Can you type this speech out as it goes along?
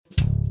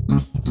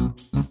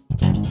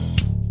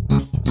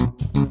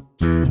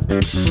Hi,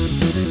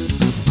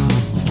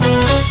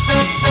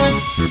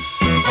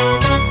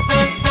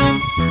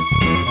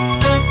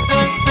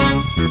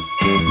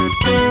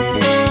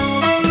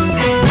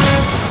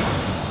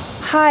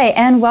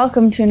 and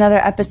welcome to another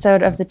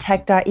episode of the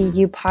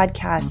Tech.eu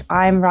podcast.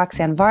 I'm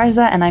Roxanne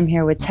Varza, and I'm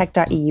here with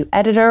Tech.eu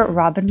editor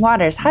Robin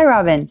Waters. Hi,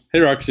 Robin. Hey,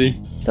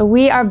 Roxy. So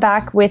we are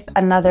back with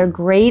another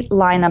great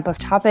lineup of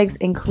topics,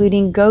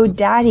 including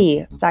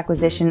GoDaddy's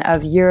acquisition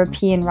of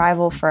European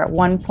rival for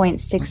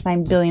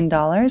 $1.69 billion.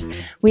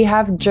 We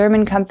have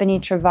German company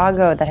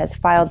Trivago that has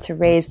filed to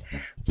raise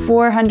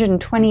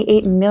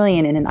 $428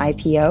 million in an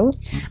IPO.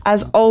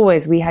 As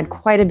always, we had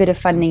quite a bit of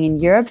funding in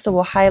Europe, so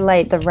we'll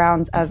highlight the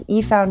rounds of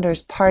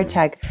eFounders,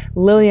 Partech,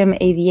 Lilium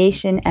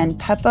Aviation, and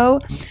Peppo.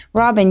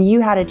 Robin,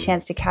 you had a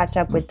chance to catch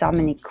up with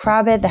Dominique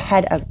Krabbe, the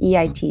head of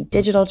EIT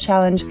Digital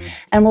Challenge,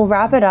 and we'll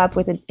wrap it up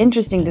with an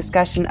interesting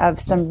discussion of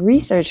some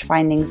research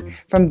findings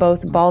from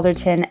both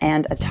Balderton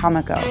and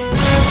Atomico.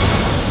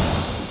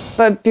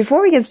 But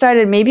before we get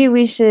started, maybe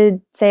we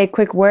should say a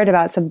quick word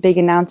about some big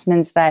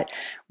announcements that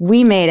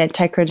we made at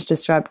TechCrunch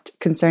Disrupt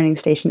concerning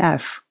Station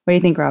F. What do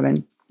you think,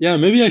 Robin? Yeah,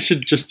 maybe I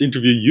should just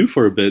interview you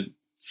for a bit.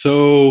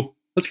 So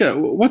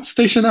what's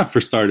Station F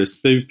for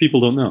starters? Maybe people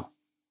don't know.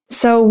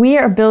 So we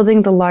are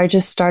building the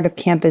largest startup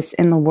campus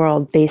in the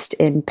world based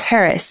in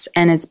Paris,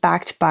 and it's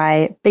backed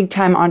by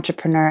big-time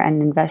entrepreneur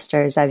and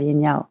investor Xavier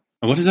Niel.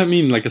 And what does that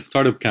mean, like a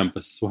startup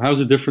campus? So how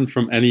is it different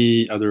from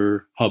any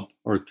other hub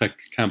or tech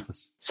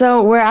campus?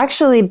 So we're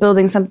actually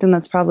building something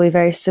that's probably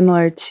very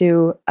similar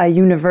to a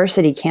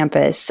university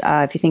campus.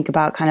 If you think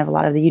about kind of a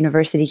lot of the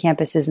university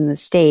campuses in the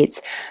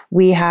States,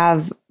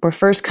 we're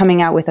first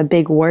coming out with a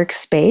big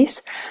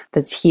workspace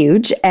that's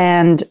huge,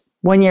 and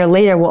 1 year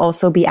later, we'll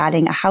also be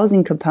adding a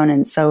housing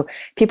component. So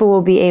people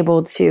will be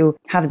able to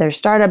have their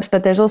startups,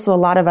 but there's also a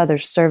lot of other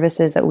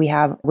services that we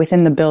have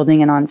within the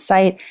building and on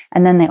site.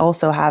 And then they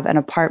also have an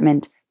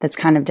apartment that's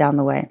kind of down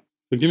the way.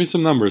 So give me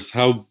some numbers.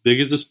 How big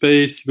is the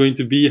space going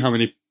to be? How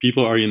many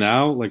people are you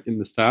now, like in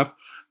the staff?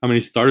 How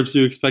many startups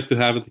do you expect to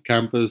have at the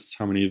campus?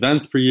 How many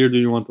events per year do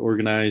you want to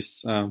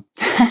organize?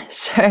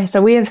 Sure.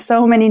 So we have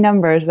so many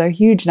numbers. They're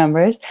huge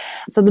numbers.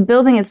 So the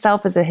building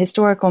itself is a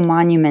historical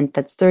monument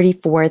that's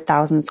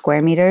 34,000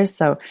 square meters.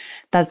 So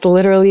that's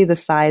literally the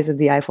size of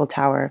the Eiffel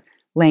Tower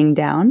laying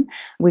down.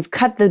 We've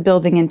cut the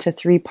building into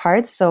 3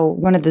 parts. So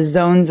one of the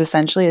zones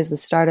essentially is the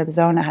startup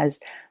zone. It has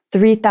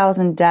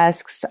 3,000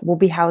 desks. We'll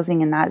be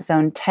housing in that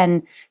zone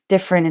 10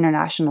 different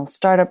international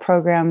startup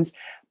programs.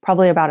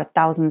 Probably about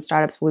 1,000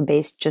 startups will be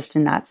based just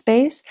in that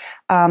space.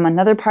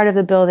 Another part of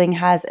the building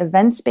has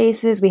event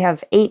spaces. We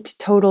have 8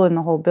 total in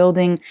the whole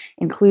building,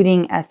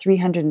 including a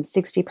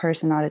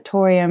 360-person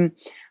auditorium.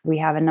 We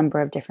have a number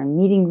of different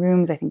meeting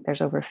rooms. I think there's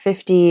over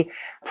 50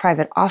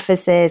 private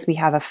offices. We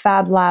have a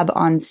fab lab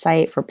on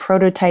site for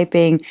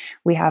prototyping.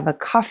 We have a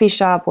coffee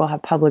shop. We'll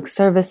have public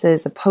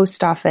services, a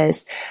post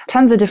office,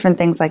 tons of different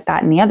things like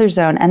that in the other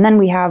zone. And then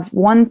we have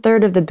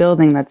 1/3 of the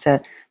building that's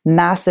a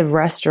massive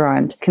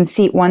restaurant, can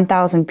seat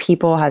 1,000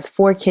 people, has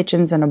 4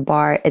 kitchens and a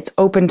bar. It's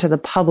open to the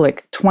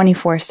public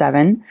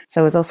 24/7.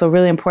 So it's also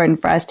really important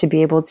for us to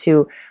be able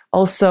to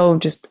also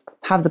just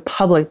have the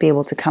public be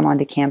able to come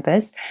onto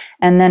campus.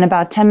 And then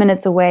about 10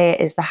 minutes away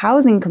is the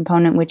housing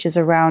component, which is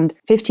around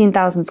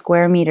 15,000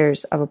 square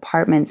meters of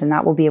apartments. And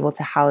that will be able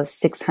to house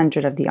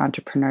 600 of the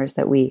entrepreneurs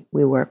that we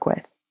work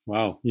with.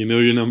 Wow, you know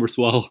your numbers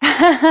well.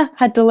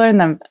 Had to learn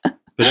them.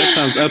 But that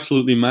sounds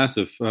absolutely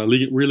massive.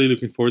 Really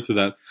looking forward to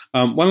that.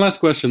 One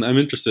last question. I'm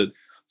interested.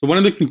 So one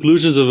of the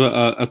conclusions of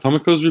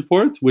Atomico's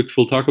report, which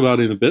we'll talk about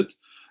in a bit,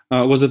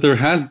 was that there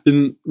has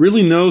been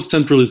really no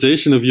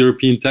centralization of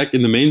European tech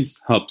in the main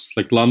hubs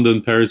like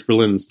London, Paris,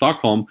 Berlin, and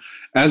Stockholm,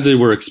 as they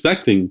were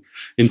expecting.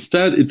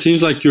 Instead, it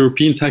seems like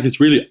European tech is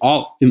really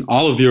in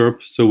all of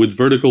Europe, so with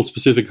vertical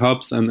specific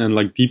hubs and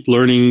like deep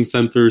learning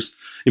centers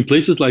in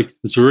places like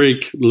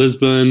Zurich,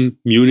 Lisbon,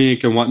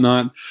 Munich, and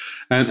whatnot.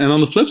 And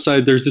on the flip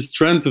side, there's this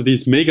trend of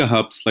these mega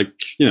hubs like,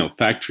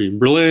 Factory in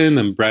Berlin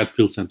and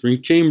Bradfield Center in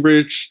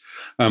Cambridge,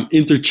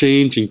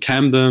 Interchange in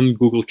Camden,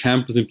 Google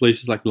Campus in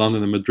places like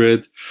London and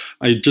Madrid.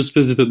 I just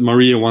visited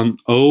Maria 10,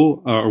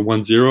 or 10,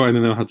 I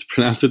don't know how to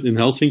pronounce it, in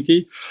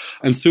Helsinki,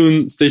 and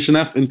soon Station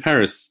F in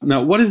Paris.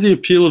 Now, what is the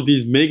appeal of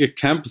these mega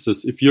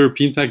campuses if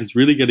European tech is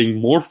really getting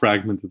more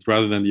fragmented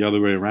rather than the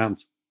other way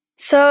around?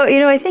 So,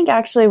 I think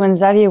actually when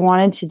Xavier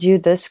wanted to do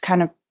this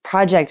kind of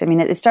project,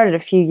 it started a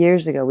few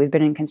years ago. We've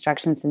been in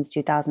construction since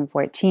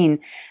 2014.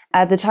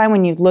 At the time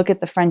when you look at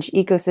the French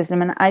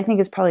ecosystem, and I think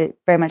it's probably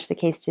very much the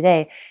case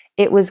today,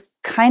 it was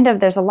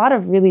there's a lot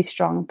of really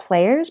strong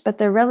players, but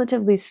they're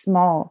relatively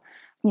small.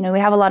 We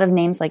have a lot of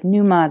names like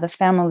Numa, The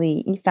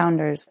Family,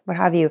 eFounders, what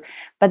have you,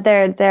 but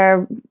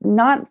they're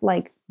not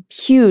like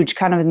huge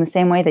kind of in the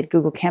same way that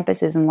Google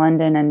Campus is in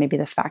London and maybe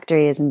the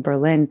Factory is in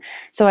Berlin.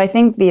 So I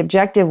think the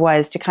objective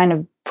was to kind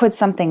of put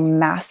something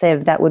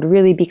massive that would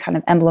really be kind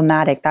of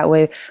emblematic. That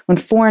way, when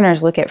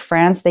foreigners look at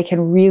France, they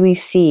can really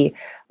see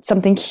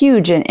something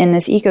huge in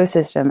this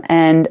ecosystem.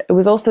 And it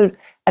was also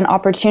an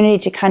opportunity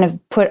to kind of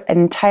put an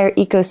entire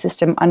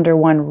ecosystem under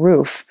one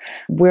roof.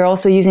 We're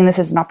also using this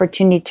as an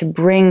opportunity to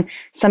bring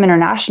some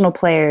international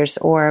players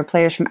or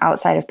players from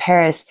outside of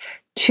Paris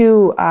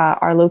to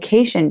our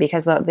location,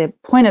 because the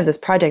point of this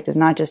project is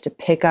not just to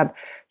pick up,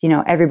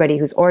 everybody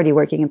who's already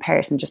working in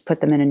Paris and just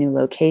put them in a new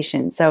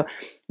location. So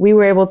we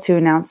were able to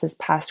announce this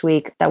past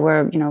week that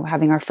we're,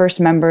 having our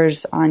first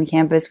members on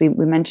campus. We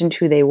mentioned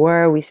who they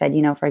were. We said,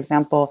 for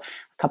example,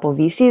 a couple of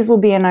VCs will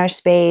be in our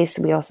space.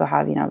 We also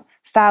have,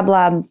 Fab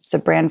Lab, it's a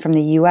brand from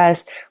the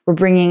US. We're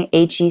bringing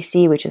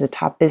HEC, which is a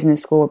top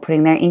business school. We're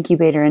putting their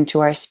incubator into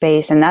our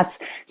space. And that's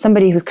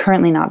somebody who's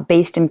currently not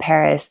based in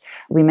Paris.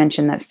 We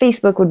mentioned that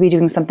Facebook would be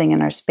doing something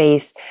in our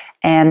space,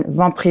 and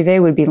Vent Privé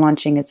would be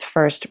launching its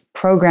first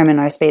program in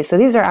our space. So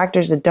these are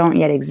actors that don't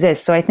yet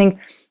exist. So I think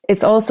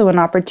it's also an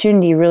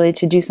opportunity really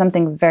to do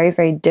something very,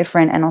 very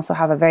different and also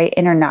have a very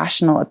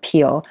international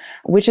appeal,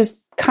 which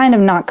is kind of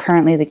not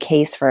currently the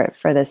case for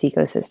this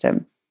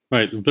ecosystem.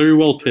 Right. Very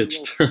well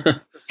pitched.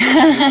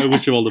 I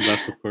wish you all the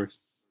best, of course.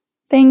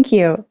 Thank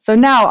you. So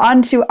now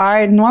on to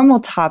our normal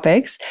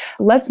topics.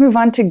 Let's move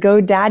on to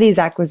GoDaddy's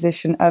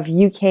acquisition of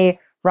UK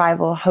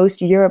rival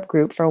Host Europe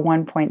Group for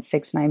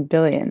 $1.69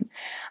 billion.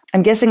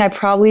 I'm guessing I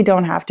probably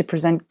don't have to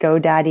present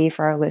GoDaddy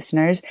for our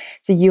listeners.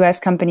 It's a US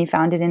company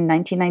founded in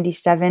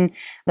 1997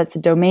 that's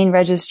a domain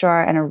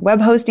registrar and a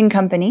web hosting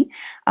company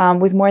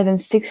with more than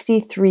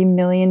 63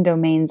 million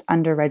domains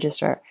under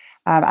register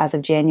as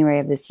of January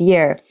of this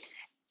year.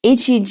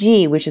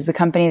 HEG, which is the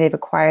company they've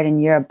acquired in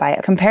Europe by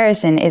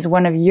comparison, is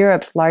one of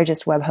Europe's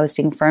largest web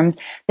hosting firms.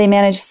 They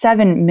manage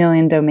 7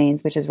 million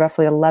domains, which is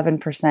roughly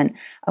 11%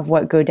 of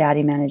what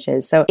GoDaddy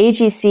manages. So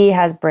HEC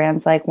has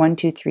brands like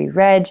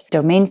 123reg,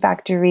 Domain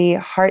Factory,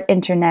 Heart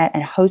Internet,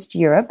 and Host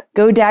Europe.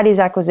 GoDaddy's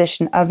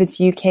acquisition of its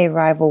UK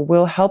rival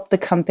will help the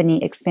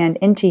company expand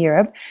into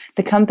Europe.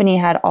 The company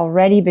had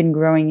already been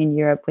growing in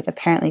Europe with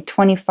apparently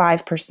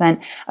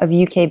 25% of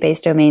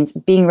UK-based domains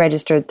being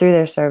registered through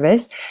their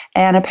service.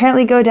 And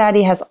apparently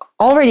GoDaddy has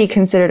already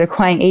considered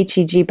acquiring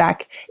HEG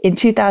back in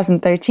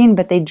 2013,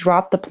 but they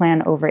dropped the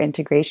plan over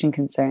integration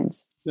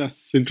concerns.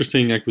 Yes,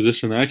 interesting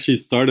acquisition. I actually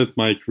started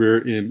my career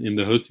in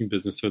the hosting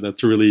business, so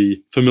that's a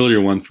really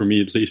familiar one for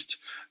me at least.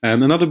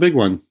 And another big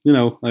one.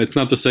 It's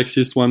not the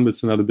sexiest one, but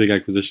it's another big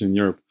acquisition in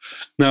Europe.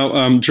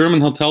 Now,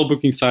 German hotel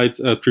booking site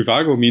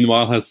Trivago,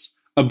 meanwhile, has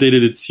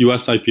updated its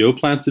US IPO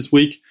plans this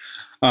week.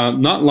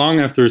 Not long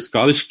after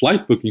Scottish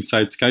flight booking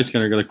site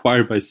Skyscanner got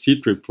acquired by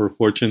Ctrip for a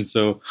fortune.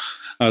 So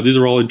these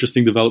are all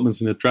interesting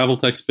developments in the travel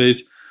tech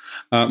space.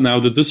 Now,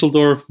 the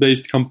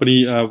Düsseldorf-based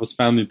company was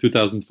founded in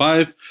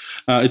 2005.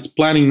 It's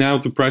planning now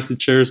to price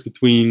its shares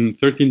between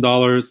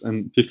 $13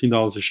 and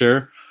 $15 a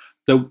share.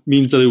 That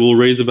means that it will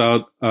raise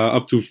about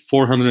up to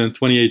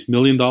 $428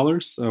 million.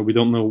 We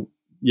don't know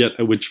yet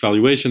at which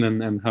valuation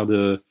and how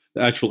the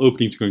actual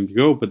opening is going to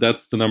go, but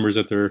that's the numbers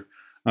that they're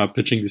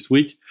pitching this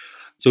week.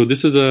 So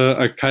this is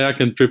a Kayak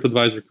and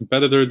TripAdvisor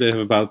competitor. They have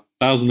about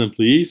 1,000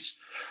 employees.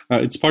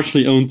 It's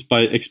partially owned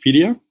by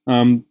Expedia.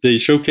 They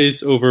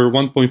showcase over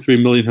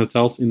 1.3 million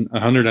hotels in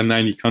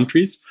 190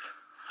 countries.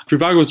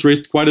 Trivago has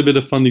raised quite a bit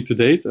of funding to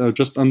date,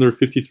 just under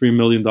 $53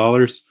 million,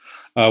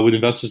 with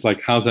investors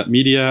like Howsat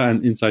Media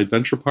and Inside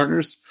Venture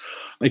Partners.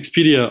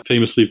 Expedia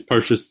famously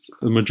purchased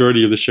a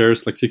majority of the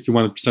shares, like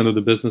 61% of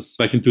the business,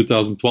 back in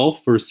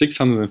 2012 for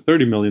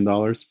 $630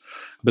 million.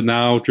 But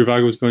now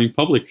Trivago is going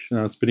public,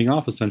 spinning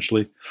off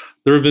essentially.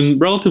 There have been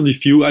relatively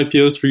few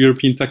IPOs for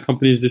European tech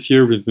companies this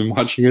year. We've been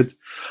watching it.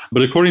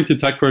 But according to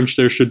TechCrunch,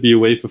 there should be a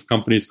wave of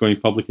companies going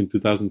public in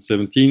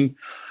 2017.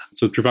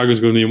 So Trivago is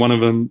going to be one of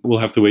them. We'll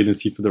have to wait and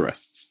see for the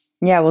rest.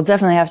 Yeah, we'll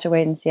definitely have to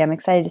wait and see. I'm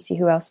excited to see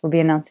who else will be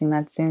announcing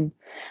that soon.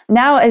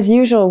 Now, as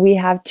usual, we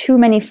have too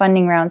many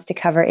funding rounds to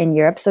cover in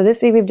Europe. So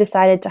this week we've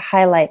decided to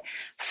highlight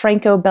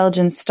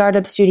Franco-Belgian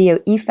startup studio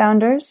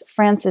eFounders,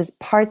 France's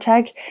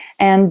Partech,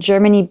 and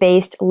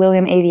Germany-based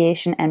Lilium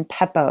Aviation and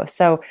Peppo.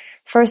 So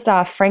first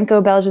off,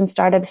 Franco-Belgian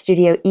startup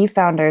studio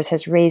eFounders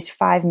has raised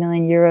 5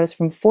 million euros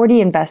from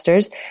 40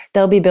 investors.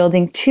 They'll be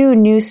building 2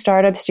 new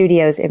startup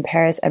studios in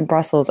Paris and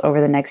Brussels over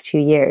the next 2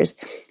 years.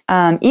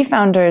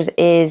 eFounders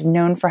is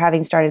known for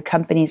having started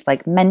companies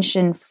like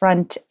Mention,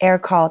 Front,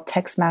 Aircall,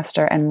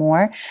 Textmaster, and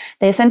more.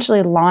 They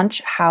essentially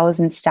launch, house,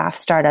 and staff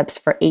startups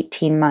for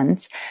 18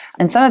 months.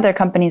 And some of their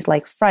companies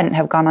like Front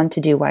have gone on to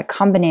do Y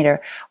Combinator,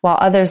 while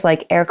others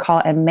like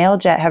Aircall and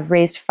Mailjet have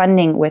raised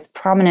funding with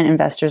prominent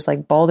investors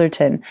like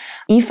Balderton.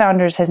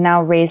 eFounders has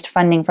now raised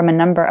funding from a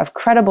number of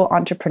credible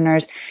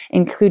entrepreneurs,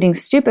 including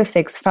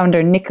Stupefix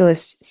founder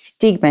Nicholas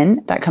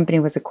Stigman. That company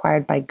was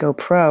acquired by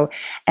GoPro,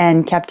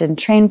 and Captain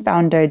Train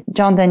founder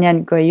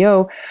Jean-Daniel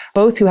Goyot,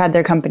 both who had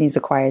their companies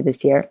acquired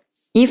this year.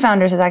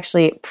 eFounders has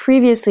actually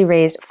previously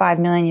raised 5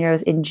 million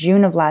euros in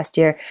June of last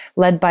year,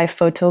 led by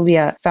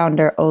Fotolia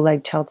founder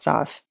Oleg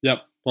Cheltsov. Yep.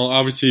 Well,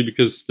 obviously,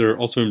 because they're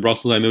also in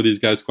Brussels, I know these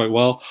guys quite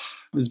well.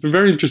 It's been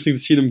very interesting to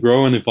see them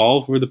grow and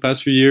evolve over the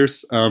past few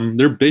years.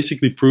 They're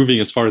basically proving,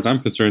 as far as I'm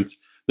concerned,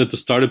 that the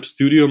startup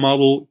studio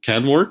model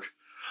can work.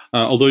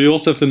 Although you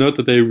also have to note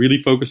that they really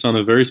focus on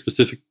a very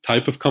specific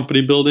type of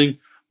company building,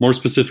 more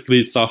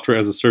specifically software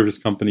as a service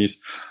companies.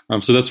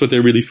 So that's what they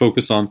really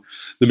focus on.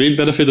 The main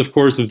benefit, of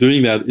course, of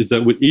doing that is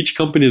that with each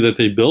company that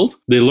they build,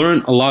 they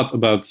learn a lot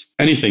about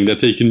anything that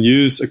they can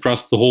use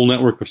across the whole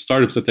network of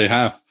startups that they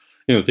have.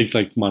 Things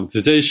like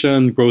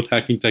monetization, growth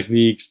hacking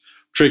techniques,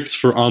 tricks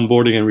for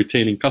onboarding and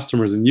retaining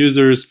customers and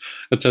users,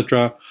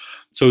 etc.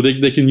 So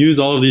they can use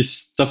all of these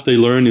stuff they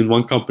learn in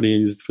one company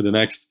and use it for the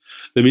next.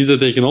 That means that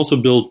they can also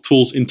build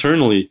tools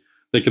internally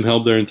that can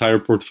help their entire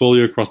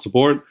portfolio across the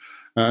board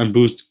and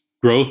boost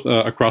growth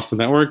across the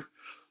network.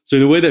 So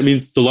in a way, that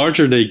means the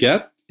larger they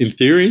get, in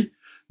theory,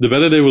 the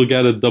better they will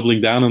get at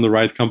doubling down on the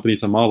right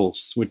companies and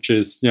models, which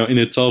is in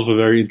itself a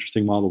very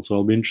interesting model. So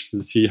I'll be interested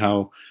to see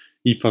how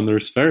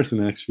eFunders fares in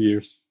the next few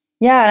years.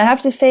 Yeah, and I have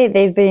to say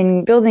they've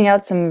been building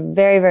out some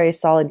very, very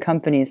solid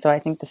companies. So I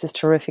think this is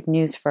terrific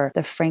news for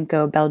the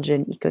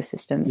Franco-Belgian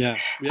ecosystems.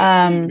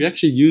 Yeah, we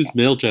actually use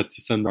Mailjet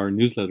to send our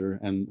newsletter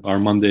and our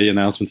Monday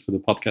announcement for the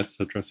podcast,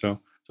 etc. So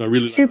I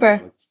really super.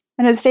 Like that.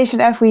 And at Station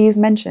F, we use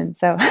Mention.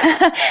 So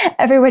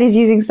everybody's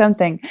using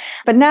something.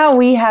 But now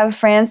we have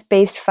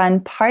France-based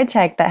fund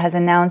Partech that has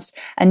announced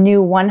a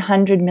new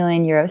 100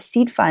 million euro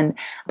seed fund.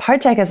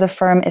 Partech as a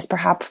firm is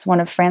perhaps one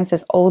of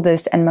France's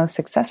oldest and most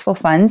successful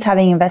funds,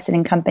 having invested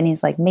in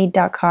companies like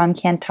Made.com,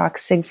 Cantalk,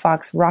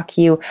 Sigfox,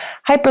 RockU,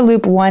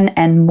 Hyperloop One,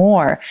 and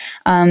more.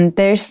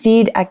 Their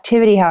seed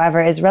activity,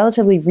 however, is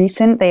relatively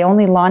recent. They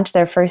only launched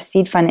their first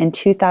seed fund in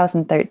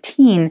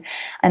 2013,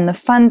 and the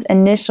fund's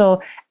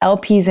initial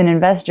LPs and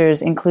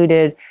investors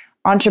included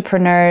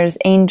entrepreneurs,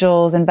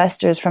 angels,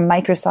 investors from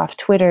Microsoft,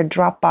 Twitter,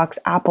 Dropbox,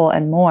 Apple,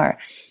 and more.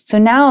 So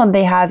now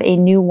they have a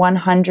new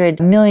 100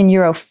 million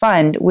euro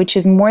fund, which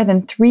is more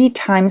than 3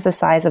 times the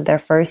size of their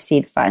first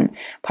seed fund.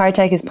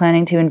 Partech is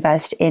planning to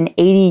invest in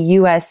 80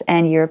 US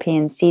and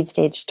European seed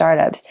stage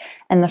startups.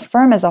 And the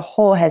firm as a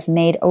whole has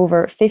made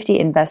over 50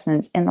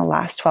 investments in the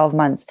last 12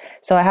 months.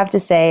 So I have to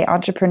say,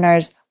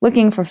 entrepreneurs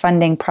looking for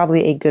funding,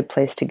 probably a good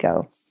place to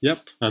go. Yep,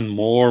 and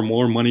more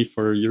money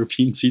for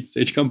European seed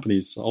stage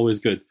companies. Always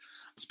good.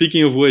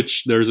 Speaking of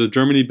which, there's a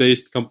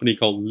Germany-based company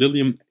called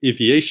Lilium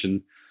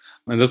Aviation,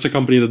 and that's a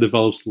company that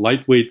develops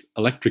lightweight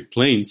electric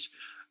planes,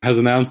 has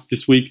announced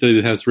this week that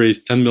it has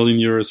raised 10 million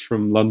euros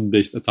from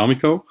London-based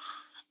Atomico.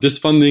 This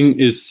funding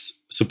is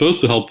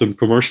supposed to help them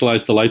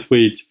commercialize the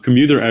lightweight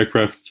commuter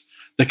aircraft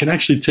that can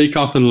actually take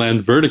off and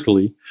land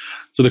vertically.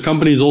 So the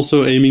company is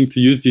also aiming to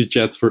use these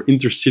jets for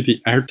intercity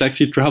air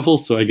taxi travel.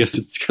 So I guess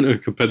it's kind of a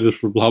competitor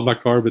for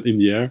BlaBlaCar, but in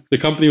the air. The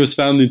company was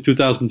founded in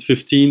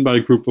 2015 by a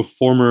group of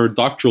former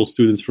doctoral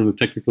students from the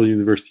Technical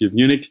University of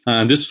Munich.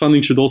 And this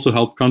funding should also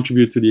help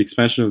contribute to the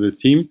expansion of the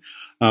team,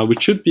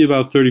 which should be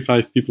about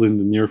 35 people in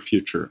the near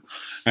future.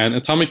 And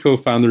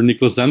Atomico founder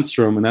Niklas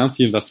Zennström announced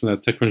the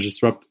investment at TechCrunch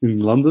Disrupt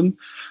in London,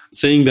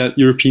 saying that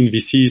European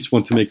VCs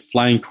want to make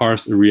flying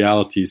cars a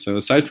reality. So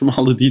aside from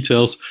all the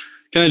details,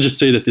 can I just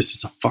say that this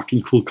is a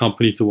fucking cool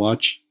company to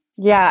watch?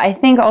 Yeah, I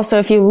think also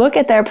if you look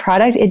at their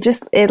product,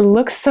 it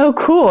looks so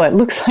cool. It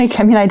looks like,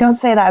 I don't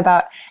say that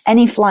about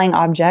any flying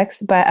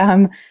objects, but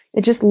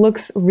it just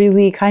looks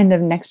really kind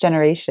of next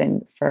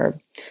generation for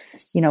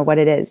what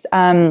it is.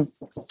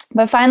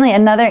 But finally,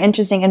 another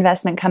interesting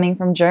investment coming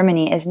from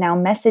Germany is now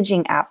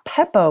messaging app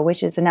Peppo, which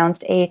has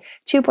announced a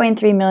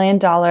 $2.3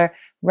 million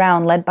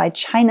round led by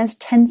China's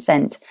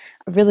Tencent.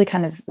 Really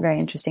kind of very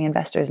interesting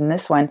investors in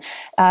this one.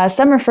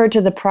 Some refer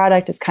to the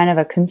product as kind of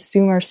a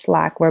consumer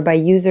Slack, whereby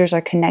users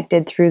are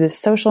connected through the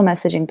social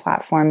messaging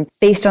platform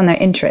based on their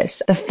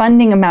interests. The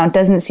funding amount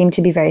doesn't seem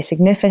to be very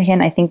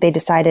significant. I think they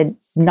decided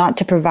not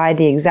to provide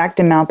the exact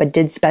amount, but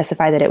did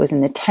specify that it was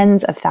in the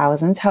tens of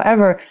thousands.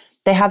 However,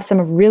 they have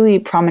some really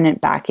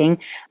prominent backing.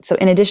 So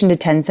in addition to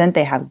Tencent,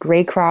 they have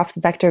Greycroft,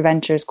 Vector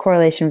Ventures,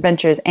 Correlation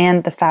Ventures,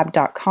 and the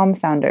Fab.com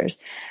founders.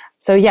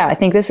 So yeah, I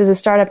think this is a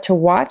startup to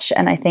watch,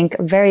 and I think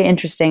very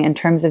interesting in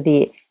terms of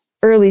the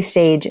early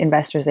stage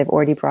investors they've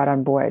already brought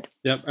on board.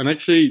 Yeah, and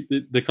actually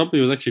the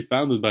company was actually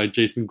founded by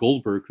Jason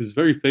Goldberg, who's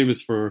very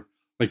famous for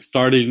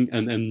starting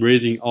and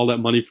raising all that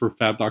money for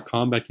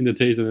Fab.com back in the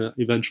days, and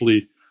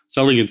eventually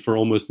selling it for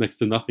almost next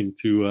to nothing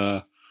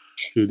to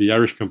the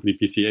Irish company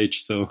PCH.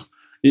 So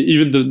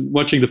even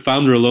watching the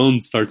founder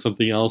alone start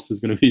something else is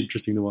going to be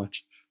interesting to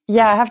watch.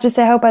 Yeah, I have to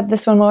say, I hope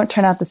this one won't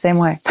turn out the same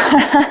way.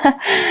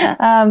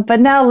 But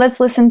now let's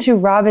listen to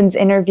Robin's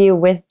interview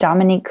with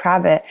Dominique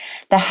Krabbet,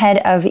 the head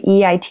of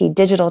EIT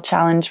Digital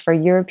Challenge for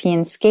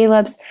European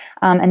Scale-Ups.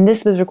 And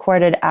this was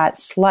recorded at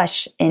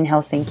Slush in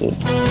Helsinki.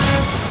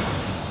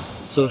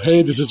 So,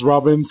 hey, this is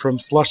Robin from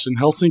Slush in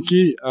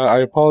Helsinki. I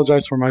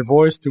apologize for my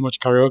voice, too much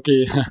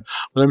karaoke.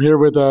 But I'm here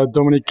with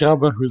Dominique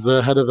Krabbet, who's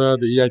the head of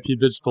the EIT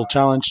Digital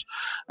Challenge.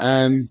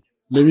 And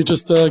maybe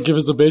just give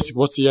us the basic.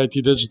 What's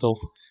EIT Digital?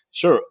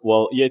 Sure.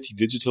 Well, EIT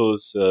Digital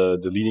is the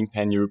leading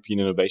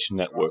pan-European innovation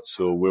network.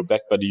 So we're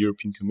backed by the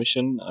European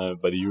Commission,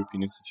 by the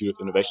European Institute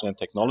of Innovation and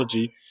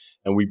Technology,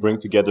 and we bring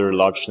together a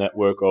large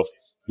network of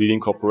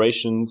leading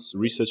corporations,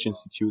 research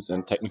institutes,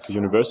 and technical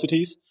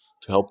universities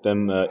to help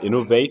them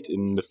innovate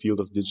in the field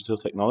of digital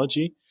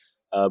technology.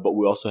 But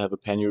we also have a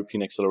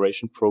pan-European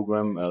acceleration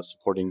program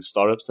supporting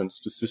startups and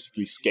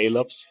specifically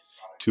scale-ups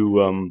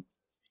to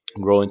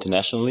grow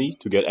internationally,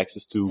 to get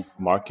access to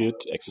market,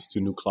 access to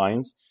new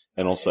clients,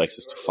 and also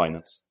access to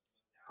finance.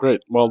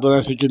 Great. Well, then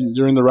I think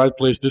you're in the right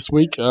place this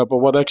week. But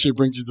what actually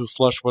brings you to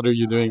Slush? What are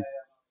you doing?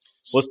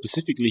 Well,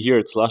 specifically here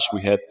at Slush,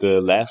 we had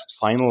the last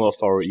final of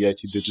our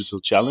EIT Digital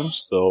Challenge.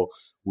 So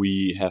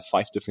we have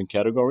 5 different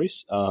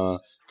categories,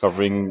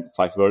 covering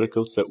 5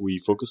 verticals that we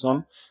focus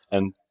on.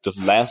 And the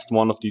last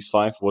one of these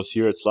 5 was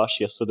here at Slush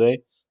yesterday,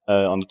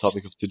 on the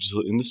topic of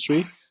digital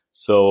industry.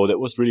 So that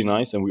was really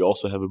nice. And we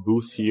also have a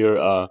booth here,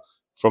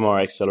 from our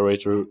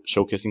accelerator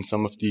showcasing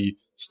some of the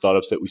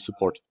startups that we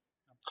support.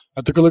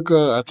 I took a look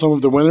at some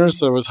of the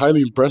winners. I was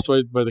highly impressed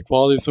by the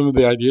quality of some of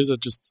the ideas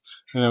that just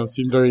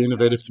seemed very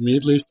innovative to me,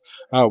 at least.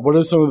 What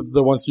are some of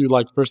the ones you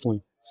liked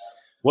personally?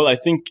 Well, I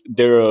think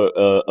there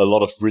are a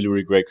lot of really,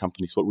 really great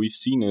companies. What we've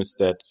seen is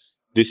that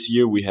this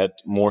year we had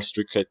more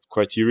strict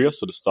criteria.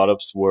 So the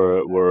startups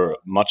were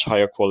much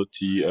higher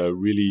quality,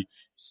 really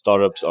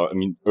startups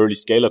early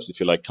scale-ups, if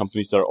you like,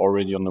 companies that are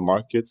already on the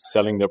market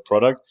selling their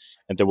product.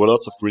 And there were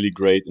lots of really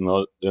great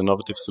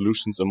innovative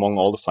solutions among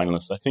all the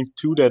finalists. I think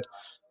 2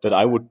 that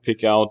I would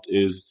pick out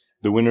is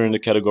the winner in the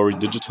category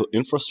digital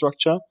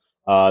infrastructure.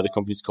 The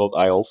company is called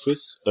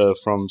iOffice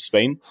from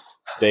Spain.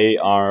 They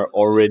are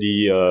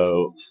already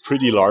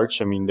pretty large.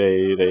 I mean,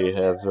 they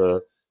have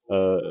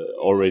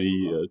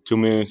already 2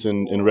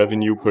 million in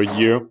revenue per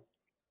year.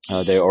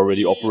 They're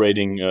already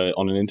operating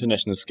on an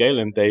international scale,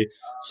 and they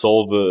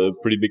solve a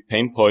pretty big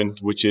pain point,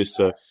 which is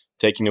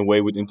taking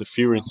away with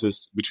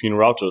interferences between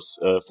routers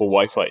for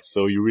Wi-Fi.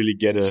 So you really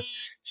get a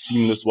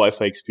seamless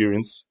Wi-Fi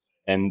experience,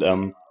 and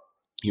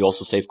you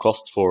also save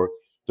costs for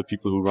the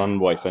people who run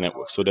Wi-Fi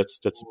networks. So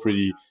that's a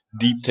pretty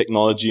deep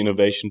technology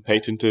innovation,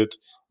 patented,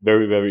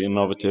 very, very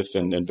innovative,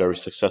 and very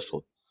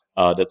successful.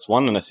 That's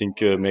one. And I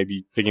think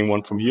maybe picking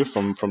one from here,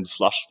 from the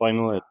Slush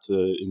final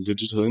in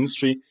digital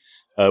industry,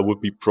 would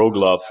be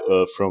ProGlove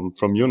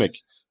from Munich.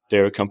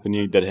 They're a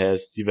company that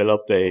has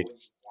developed a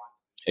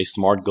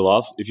smart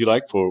glove, if you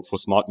like, for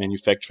smart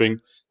manufacturing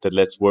that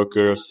lets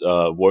workers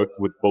work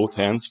with both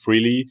hands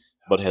freely,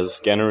 but has a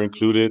scanner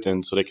included,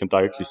 and so they can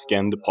directly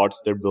scan the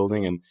parts they're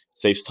building, and it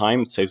saves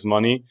time, it saves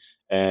money,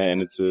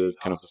 and it's a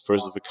kind of the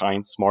first of a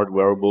kind smart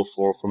wearable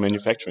for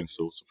manufacturing.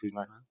 So it's pretty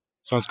nice.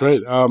 Sounds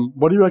great.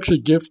 What do you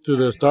actually give to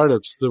the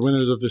startups, the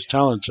winners of this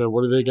challenge?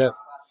 What do they get?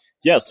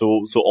 Yeah,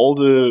 so all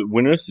the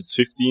winners, it's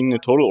 15 in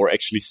total, or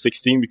actually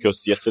 16,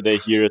 because yesterday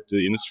here at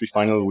the industry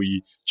final,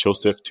 we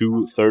chose to have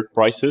 2 third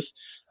prizes.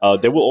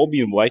 They will all be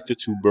invited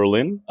to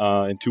Berlin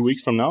in 2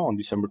 weeks from now, on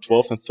December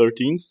 12th and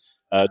 13th,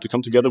 to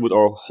come together with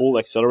our whole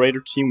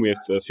accelerator team. We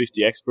have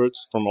 50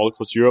 experts from all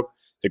across Europe.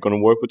 They're going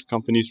to work with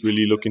companies,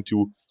 really look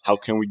into how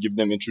can we give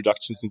them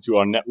introductions into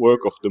our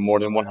network of the more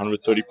than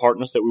 130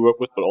 partners that we work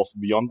with, but also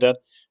beyond that,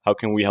 how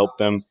can we help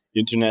them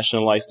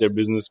internationalize their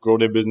business, grow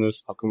their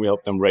business? How can we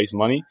help them raise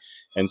money?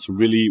 And to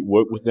really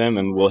work with them.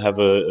 And we'll have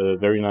a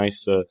very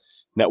nice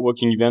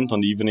networking event on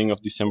the evening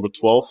of December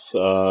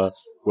 12th,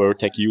 where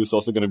TechEU is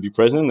also going to be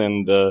present.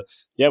 And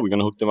we're going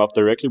to hook them up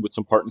directly with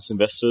some partners,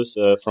 investors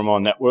from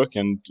our network,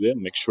 and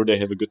make sure they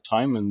have a good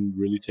time and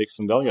really take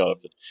some value out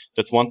of it.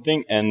 That's one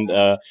thing. And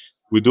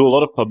we do a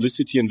lot of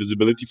publicity and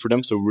visibility for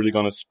them. So we're really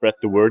going to spread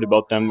the word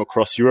about them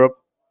across Europe.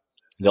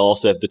 They'll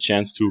also have the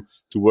chance to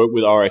work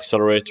with our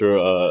accelerator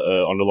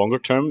on the longer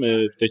term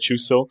if they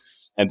choose so.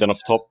 And then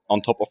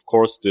on top, of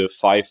course, the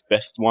 5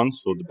 best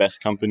ones, so the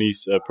best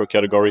companies per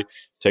category,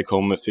 take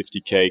home a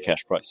 50K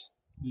cash prize.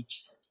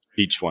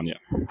 Each one, yeah.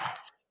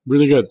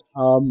 Really good.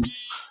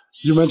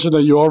 You mentioned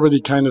that you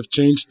already kind of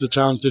changed the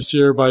challenge this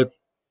year by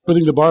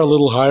putting the bar a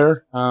little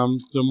higher,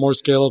 the more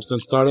scale-ups than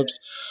startups.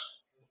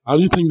 How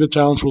do you think the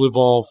challenge will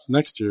evolve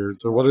next year?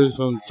 So what are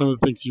some of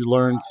the things you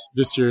learned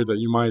this year that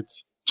you might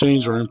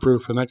change or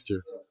improve for next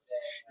year?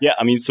 Yeah,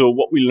 I mean, so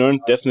what we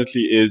learned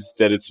definitely is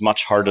that it's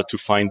much harder to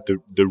find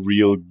the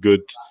real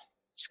good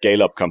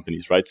scale-up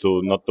companies, right?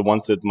 So not the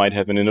ones that might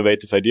have an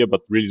innovative idea,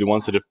 but really the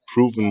ones that have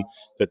proven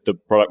that the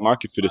product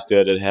market fit is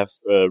there, that have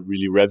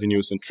really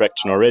revenues and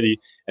traction already,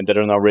 and that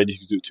are now ready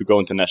to go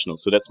international.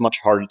 So that's much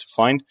harder to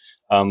find.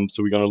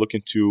 So we're going to look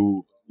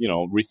into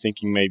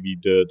rethinking maybe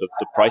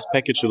the price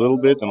package a little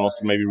bit, and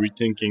also maybe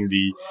rethinking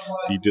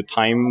the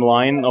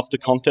timeline of the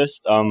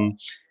contest,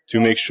 to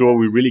make sure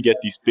we really get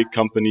these big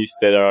companies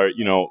that are,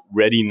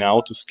 ready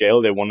now to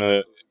scale. They want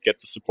to get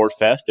the support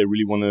fast. They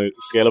really want to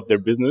scale up their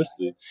business.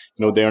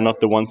 They are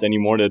not the ones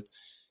anymore that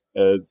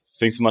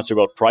think so much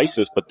about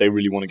prices, but they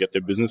really want to get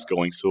their business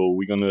going. So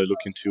we're going to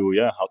look into,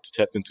 how to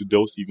tap into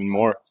those even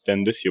more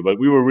than this year. But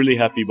we were really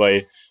happy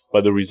by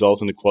the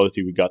results and the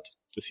quality we got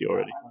this year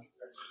already.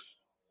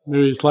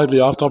 Maybe a slightly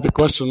off-topic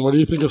question. What do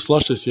you think of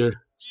Slush this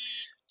year?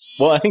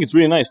 Well, I think it's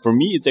really nice. For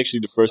me, it's actually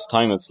the first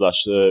time at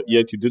Slush.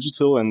 EIT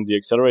Digital and the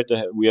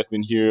Accelerator, we have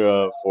been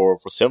here for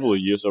several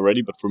years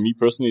already. But for me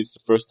personally, it's the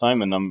first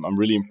time, and I'm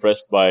really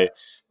impressed by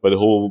the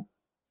whole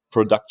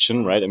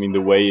production, right? I mean,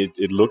 the way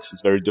it looks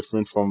is very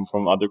different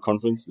from other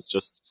conferences. It's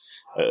just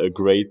a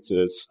great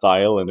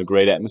style and a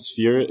great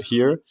atmosphere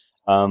here.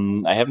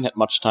 I haven't had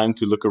much time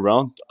to look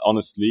around,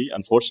 honestly,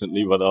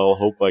 unfortunately, but I'll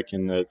hope I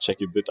can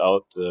check a bit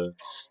out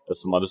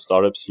some other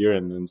startups here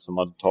and some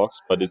other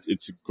talks. But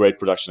it's a great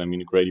production. I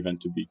mean, a great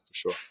event to be, for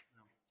sure.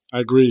 I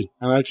agree.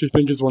 And I actually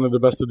think it's one of the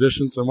best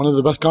editions and one of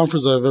the best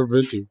conferences I've ever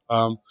been to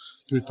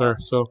be fair.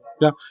 So,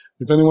 yeah,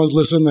 if anyone's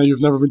listening and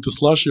you've never been to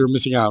Slush, you're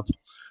missing out.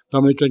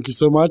 Dominic, thank you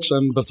so much,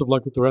 and best of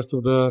luck with the rest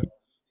of the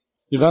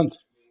event.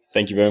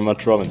 Thank you very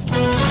much, Robin.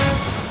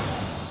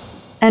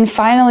 And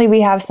finally,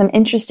 we have some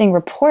interesting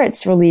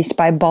reports released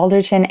by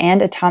Balderton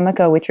and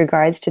Atomico with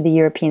regards to the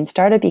European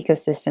startup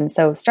ecosystem.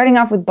 So starting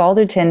off with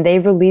Balderton, they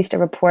released a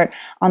report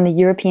on the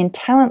European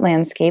talent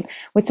landscape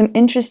with some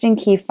interesting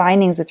key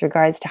findings with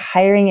regards to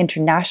hiring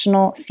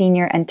international,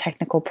 senior, and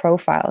technical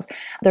profiles.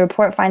 The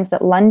report finds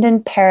that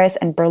London, Paris,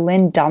 and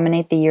Berlin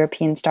dominate the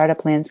European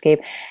startup landscape,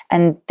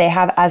 and they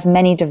have as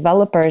many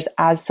developers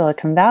as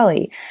Silicon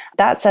Valley.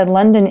 That said,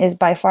 London is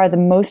by far the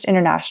most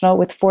international,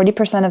 with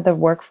 40% of the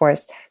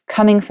workforce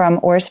coming from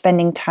or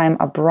spending time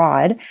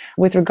abroad.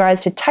 With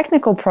regards to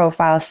technical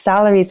profiles,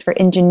 salaries for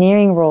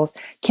engineering roles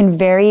can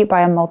vary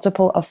by a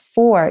multiple of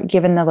 4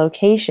 given the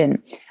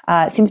location.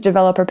 It seems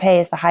developer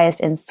pay is the highest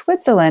in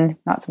Switzerland,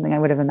 not something I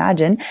would have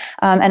imagined,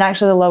 and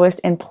actually the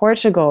lowest in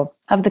Portugal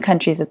of the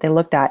countries that they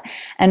looked at.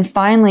 And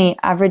finally,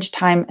 average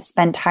time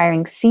spent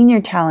hiring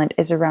senior talent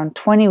is around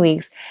 20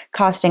 weeks,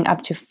 costing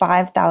up to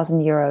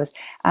 5,000 euros,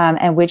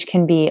 and which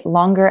can be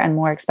longer and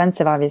more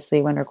expensive,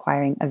 obviously, when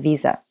requiring a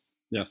visa.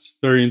 Yes,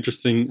 very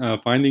interesting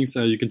findings.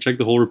 You can check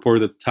the whole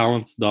report at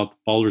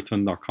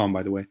talent.balderton.com,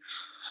 by the way.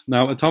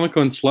 Now,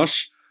 Atomico and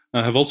Slush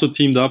have also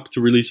teamed up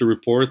to release a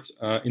report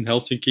in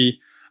Helsinki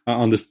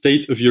on the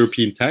state of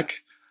European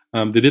tech.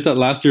 They did that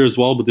last year as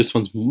well, but this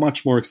one's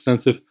much more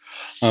extensive.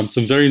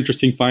 Some very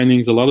interesting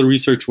findings. A lot of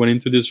research went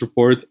into this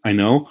report, I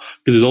know,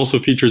 because it also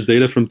features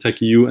data from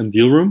TechEU and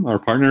Dealroom, our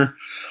partner.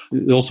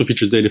 It also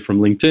features data from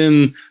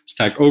LinkedIn,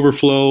 Stack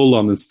Overflow,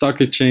 London Stock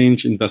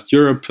Exchange, Invest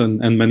Europe,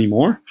 and many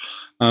more.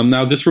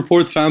 Now, this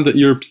report found that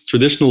Europe's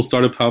traditional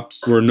startup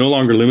hubs were no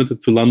longer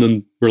limited to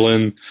London,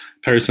 Berlin,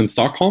 Paris, and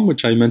Stockholm,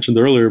 which I mentioned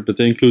earlier, but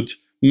they include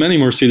many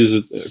more cities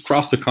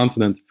across the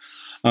continent.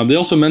 They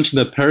also mentioned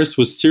that Paris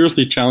was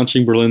seriously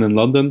challenging Berlin and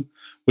London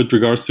with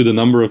regards to the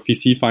number of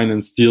VC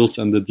finance deals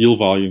and the deal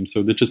volume.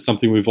 So this is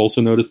something we've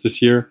also noticed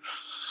this year.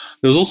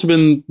 There's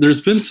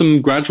been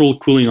some gradual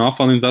cooling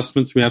off on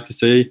investments, we have to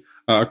say,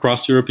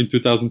 across Europe in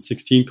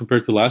 2016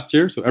 compared to last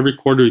year. So every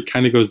quarter it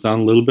kind of goes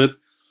down a little bit.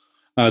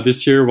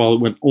 This year,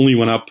 while it only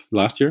went up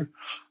last year.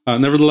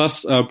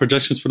 Nevertheless,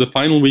 projections for the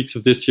final weeks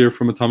of this year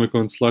from Atomico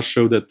and Slush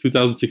show that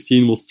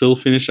 2016 will still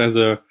finish as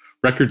a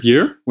record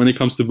year when it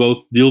comes to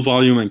both deal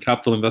volume and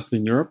capital invested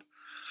in Europe.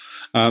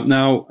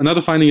 Now, another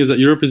finding is that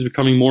Europe is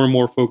becoming more and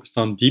more focused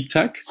on deep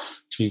tech,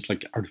 which means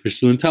like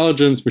artificial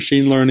intelligence,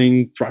 machine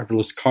learning,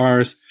 driverless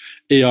cars,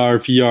 AR,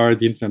 VR,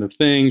 the Internet of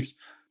Things,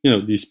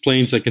 these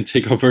planes that can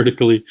take off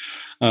vertically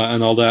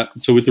and all that.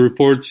 So with the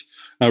report,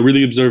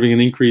 really observing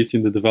an increase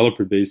in the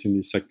developer base in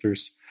these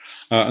sectors.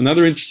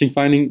 Another interesting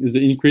finding is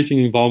the increasing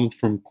involvement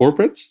from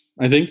corporates,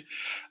 I think.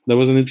 That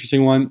was an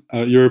interesting one.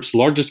 Europe's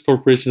largest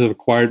corporations have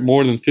acquired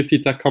more than 50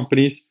 tech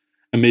companies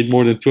and made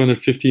more than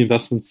 250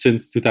 investments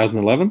since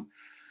 2011.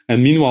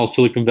 And meanwhile,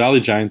 Silicon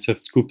Valley giants have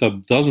scooped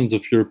up dozens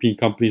of European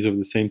companies over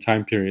the same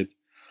time period.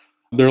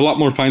 There are a lot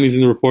more findings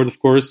in the report, of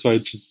course, so I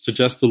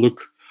suggest to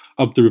look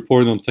up the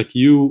report on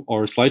TechEU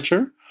or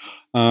SlideShare.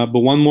 But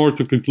one more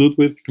to conclude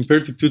with.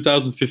 Compared to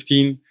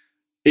 2015,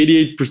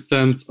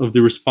 88% of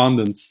the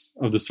respondents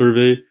of the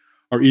survey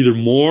are either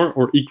more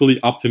or equally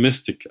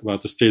optimistic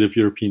about the state of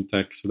European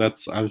tech. So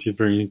that's obviously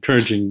very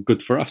encouraging,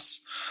 good for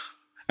us.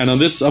 And on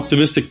this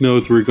optimistic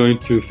note, we're going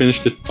to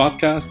finish the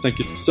podcast. Thank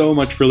you so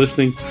much for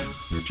listening.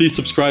 Please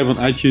subscribe on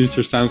iTunes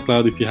or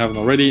SoundCloud if you haven't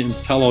already, and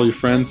tell all your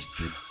friends.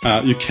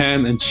 You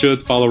can and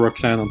should follow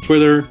Roxanne on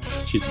Twitter.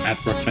 She's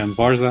at Roxanne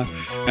Varza,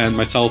 and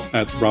myself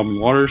at Robin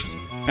Waters.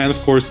 And of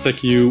course,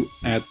 TechEU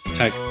at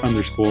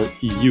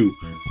tech_EU.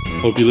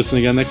 Hope you listen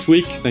again next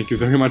week. Thank you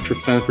very much,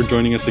 Roxanne, for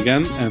joining us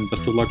again, and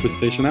best of luck with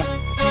Station App.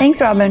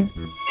 Thanks, Robin.